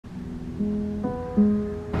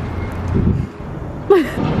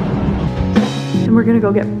and we're gonna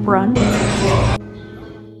go get brunch.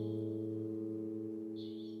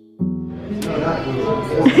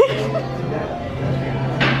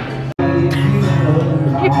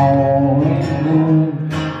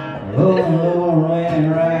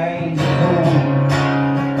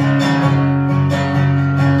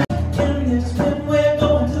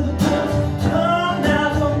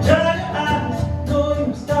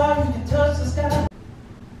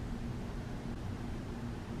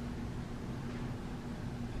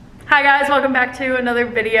 Hi guys, welcome back to another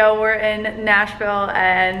video. We're in Nashville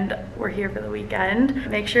and we're here for the weekend.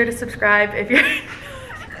 Make sure to subscribe if you're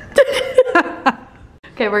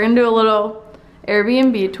Okay, we're gonna do a little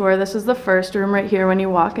Airbnb tour. This is the first room right here when you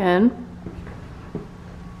walk in.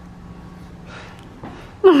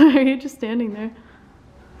 Why are you just standing there?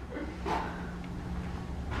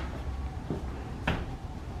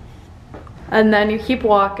 And then you keep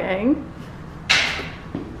walking.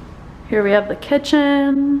 Here we have the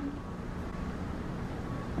kitchen.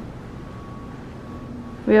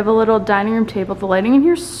 We have a little dining room table. The lighting in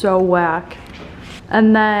here is so whack.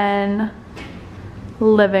 And then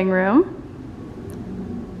living room.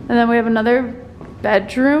 And then we have another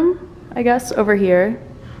bedroom, I guess, over here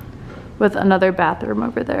with another bathroom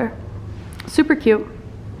over there. Super cute.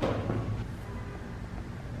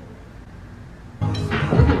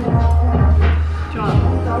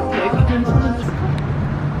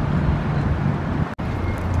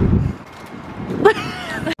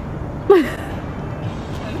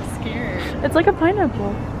 It's like a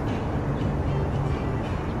pineapple.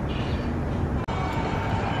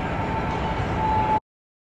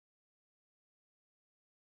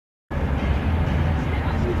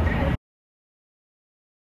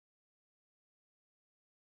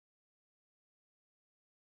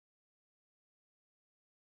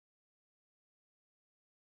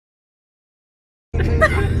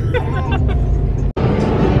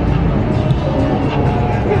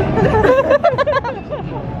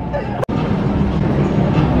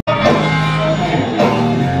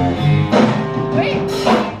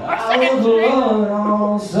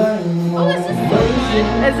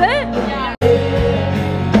 Is it? Yeah.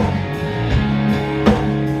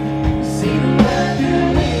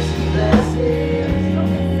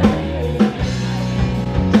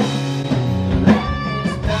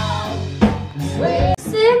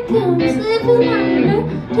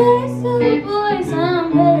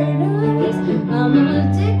 I'm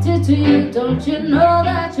addicted to you. Don't you know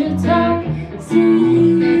that you're toxic?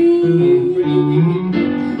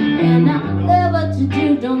 And I love what you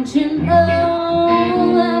do. Don't you know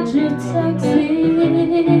that you're toxic?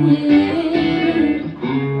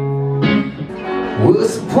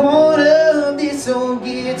 What's the point of this old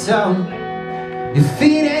guitar if it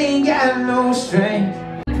ain't got no strength?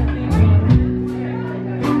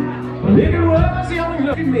 If it was young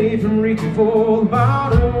enough me from reaching for the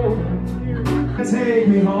bottom, take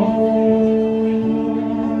me home.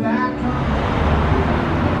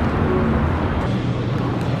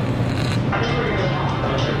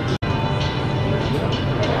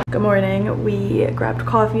 Good morning. We grabbed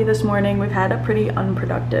coffee this morning. We've had a pretty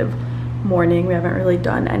unproductive morning. We haven't really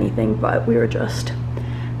done anything, but we were just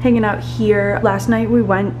hanging out here. Last night we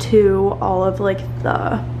went to all of like the,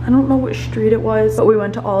 I don't know which street it was, but we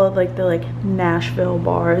went to all of like the Nashville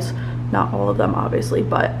bars. Not all of them obviously,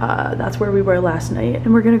 but that's where we were last night.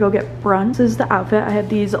 And we're gonna go get brunch. This is the outfit. I have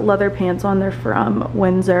these leather pants on. They're from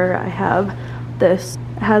Windsor. I have this,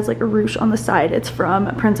 it has like a ruche on the side. It's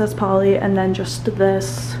from Princess Polly, and then just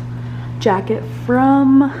this jacket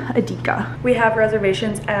from Adika. We have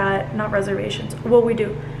reservations at, not reservations, well we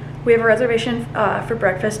do. We have a reservation for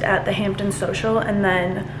breakfast at the Hampton Social, and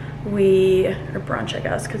then or brunch I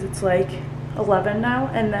guess, because it's like 11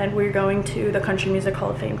 now, and then we're going to the Country Music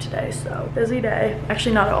Hall of Fame today, so busy day.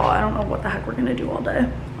 Actually not at all, I don't know what the heck we're gonna do all day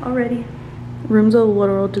already. Room's a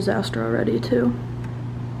literal disaster already too.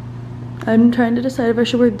 I'm trying to decide if I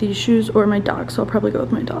should wear these shoes or my docs, so I'll probably go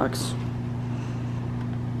with my docs.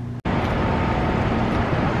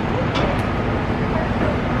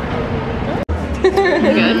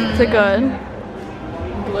 Good? Is it good?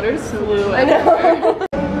 Glitter's blue. I know.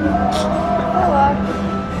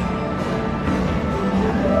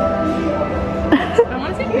 I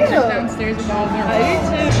want to take pictures downstairs of all of them. I do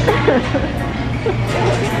too.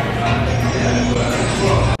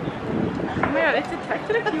 Oh my god, it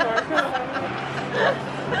detected a QR code.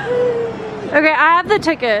 Okay, I have the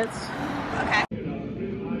tickets. Okay.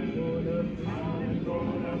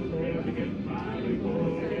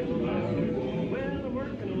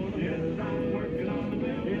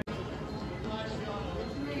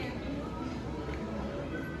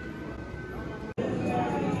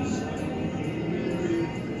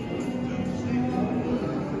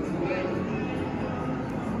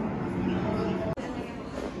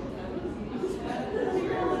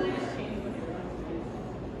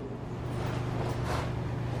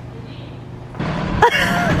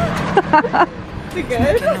 Is it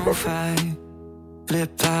good?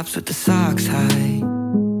 Flip flops with the socks high.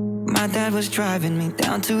 My dad was driving me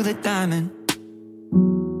down to the diamond.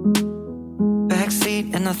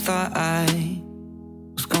 Backseat, and I thought I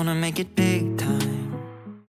was gonna make it big.